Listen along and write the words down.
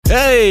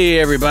Hey,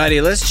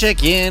 everybody. Let's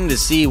check in to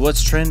see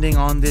what's trending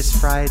on this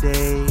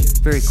Friday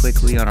very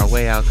quickly on our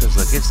way out. Because,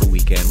 look, it's the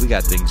weekend. We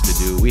got things to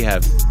do. We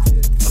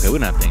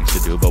don't have things to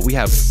do, but we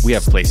have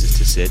places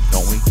to sit,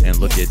 don't we? And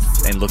look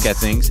at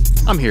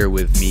things. I'm here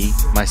with me,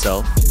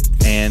 myself,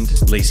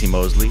 and Lacey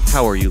Mosley.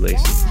 How are you, Lacey?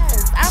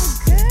 Yes, I'm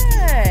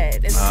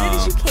good. As good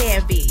as you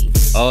can be.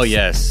 Oh,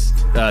 yes.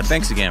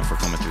 Thanks again for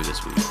coming through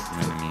this week. You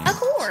know what I mean? Of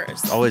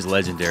course. It's always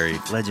legendary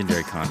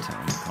content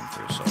when you come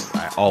through, so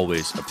I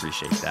always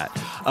appreciate that.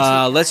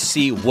 Let's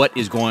see what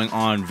is going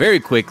on very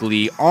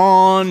quickly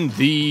on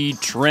the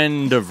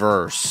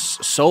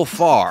Trendiverse so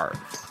far.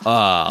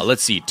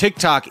 Let's see.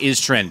 TikTok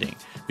is trending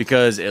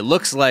because it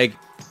looks like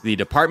the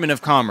Department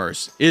of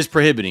Commerce is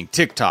prohibiting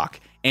TikTok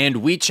and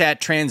WeChat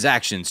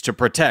transactions to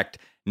protect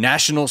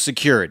national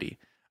security.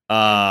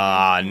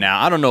 Now,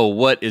 I don't know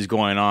what is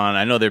going on.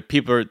 I know there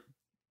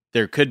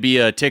could be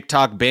a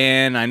TikTok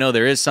ban. I know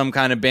there is some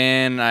kind of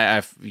ban.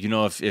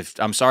 If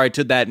I'm sorry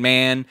to that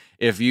man,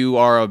 if you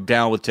are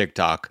down with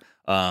TikTok.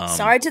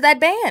 Sorry to that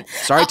ban.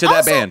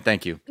 That ban.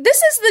 Thank you. This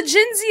is the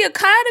Gen Z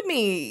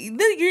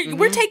economy.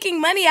 We're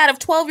taking money out of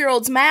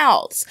 12-year-olds'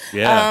 mouths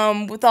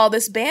with all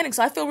this banning.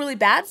 So I feel really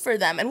bad for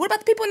them. And what about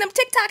the people in them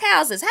TikTok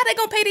houses? How they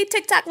gonna pay their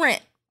TikTok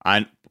rent?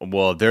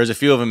 Well, there's a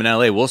few of them in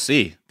LA. We'll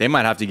see. They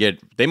might have to go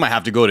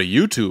to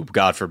YouTube,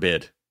 God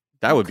forbid.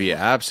 That would be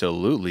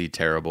absolutely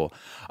terrible.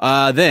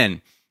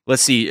 Then,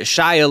 let's see.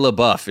 Shia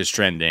Labeouf is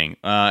trending.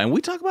 And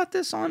we talk about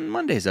this on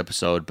Monday's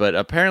episode, but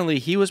apparently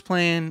he was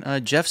playing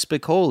Jeff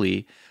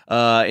Spicoli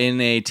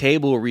in a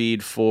table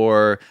read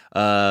for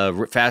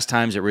Fast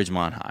Times at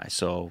Ridgemont High.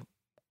 So,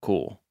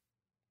 cool.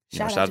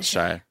 Shout out to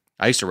Shia.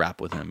 I used to rap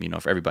with him,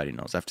 if everybody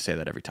knows. I have to say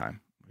that every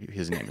time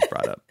his name is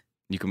brought up.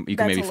 You can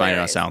maybe find it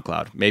on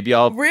SoundCloud. Maybe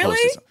I'll post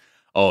it.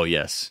 Oh,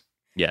 yes.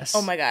 Yes.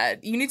 Oh, my God.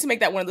 You need to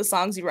make that one of the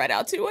songs you write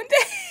out to one day.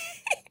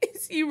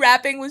 Is you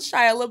rapping with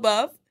Shia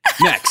LaBeouf?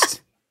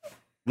 Next.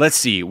 Let's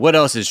see. What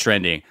else is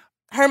trending?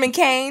 Herman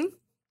Cain.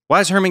 Why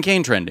is Herman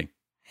Cain trending?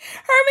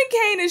 Herman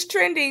Cain is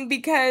trending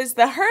because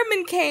the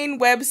Herman Cain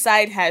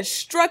website has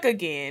struck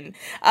again.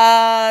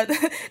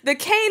 The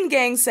Cain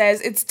gang says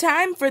it's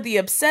time for the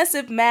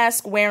obsessive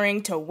mask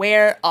wearing to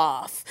wear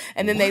off.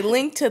 And then they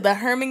link to the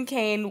Herman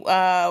Cain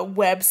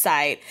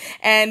website.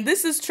 And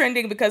this is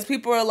trending because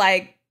people are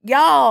like,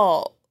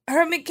 y'all,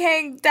 Herman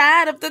Cain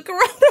died of the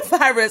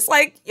coronavirus.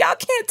 Like, y'all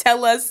can't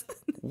tell us.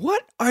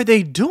 What are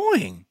they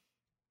doing?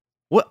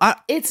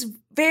 It's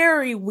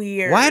very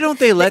weird. Why don't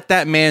they let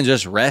that man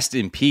just rest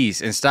in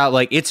peace and stop?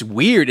 Like, it's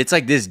weird. It's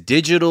like this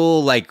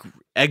digital, like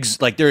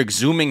they're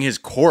exhuming his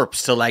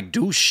corpse to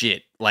do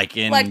shit. Like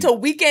to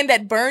Weekend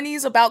at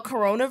Bernie's about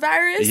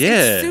coronavirus.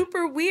 Yeah. It's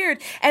super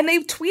weird. And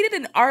they've tweeted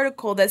an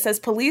article that says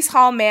police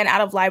haul man out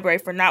of library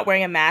for not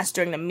wearing a mask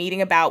during the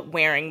meeting about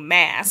wearing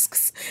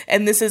masks.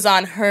 And this is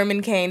on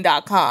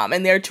HermanCain.com.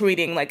 And they're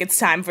tweeting it's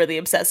time for the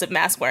obsessive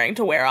mask wearing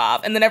to wear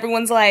off. And then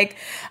everyone's like,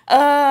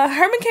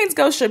 Herman Cain's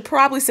ghost should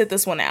probably sit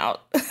this one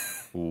out.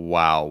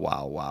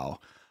 Wow.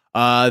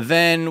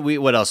 Then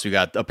what else we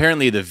got?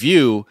 Apparently The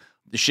View.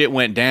 The shit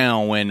went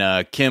down when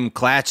Kim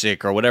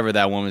Klatchik or whatever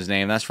that woman's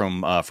name. That's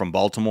from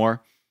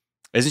Baltimore.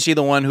 Isn't she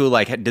the one who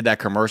did that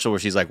commercial where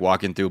she's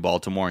walking through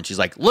Baltimore and she's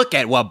like, "Look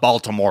at what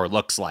Baltimore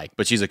looks like,"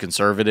 but she's a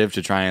conservative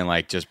to try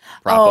and just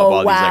prop up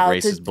all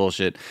these racist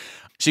bullshit.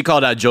 She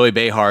called out Joey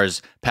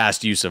Behar's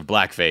past use of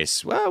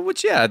blackface. Well,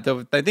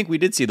 I think we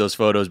did see those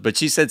photos, but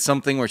she said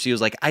something where she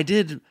was like, "I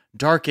did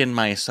darken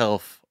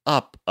myself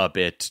up a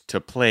bit to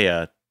play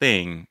a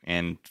thing,"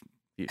 and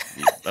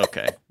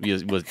okay.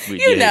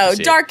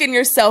 Darken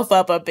yourself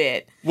up a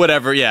bit.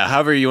 Whatever, yeah.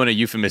 However you want to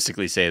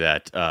euphemistically say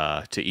that,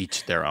 to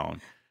each their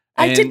own.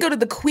 I did go to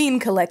the Queen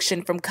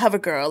collection from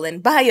CoverGirl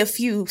and buy a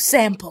few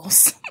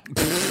samples.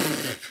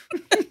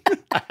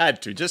 I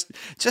had to, just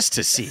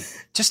to see,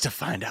 just to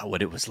find out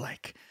what it was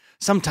like.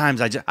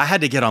 Sometimes I had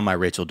to get on my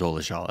Rachel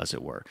Dolezal, as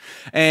it were.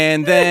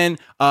 And then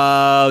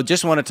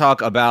just want to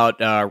talk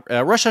about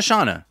Rosh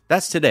Hashanah.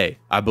 That's today,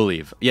 I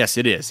believe. Yes,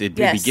 it is. It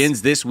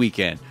begins this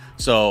weekend.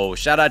 So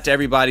shout out to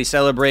everybody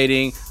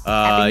celebrating.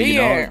 Happy New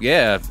Year.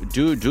 Yeah,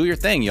 do your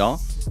thing, y'all.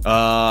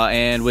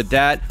 And with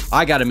that,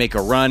 I got to make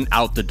a run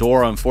out the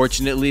door.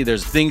 Unfortunately,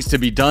 there's things to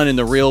be done in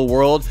the real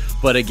world.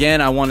 But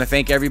again, I want to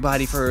thank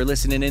everybody for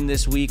listening in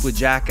this week with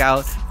Jack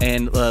out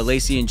and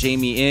Lacey and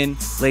Jamie in.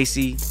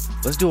 Lacey,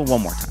 let's do it one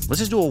more time. Let's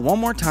just do it one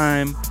more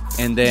time,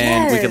 and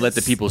then we can let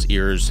the people's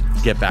ears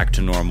get back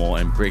to normal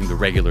and bring the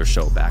regular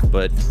show back.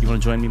 But you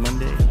want to join me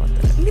Monday? How about that?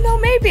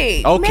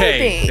 Maybe. Okay,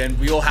 maybe. Then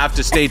we'll have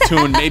to stay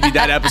tuned. Maybe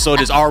that episode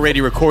is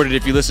already recorded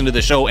if you listen to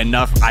the show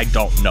enough. I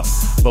don't know.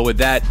 But with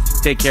that,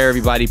 take care,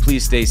 everybody.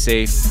 Please stay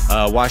safe.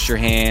 Wash your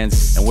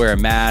hands and wear a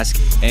mask.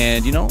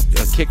 And,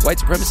 kick white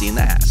supremacy in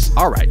the ass.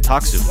 All right,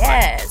 talk soon.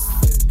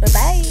 Yes.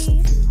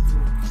 Bye-bye.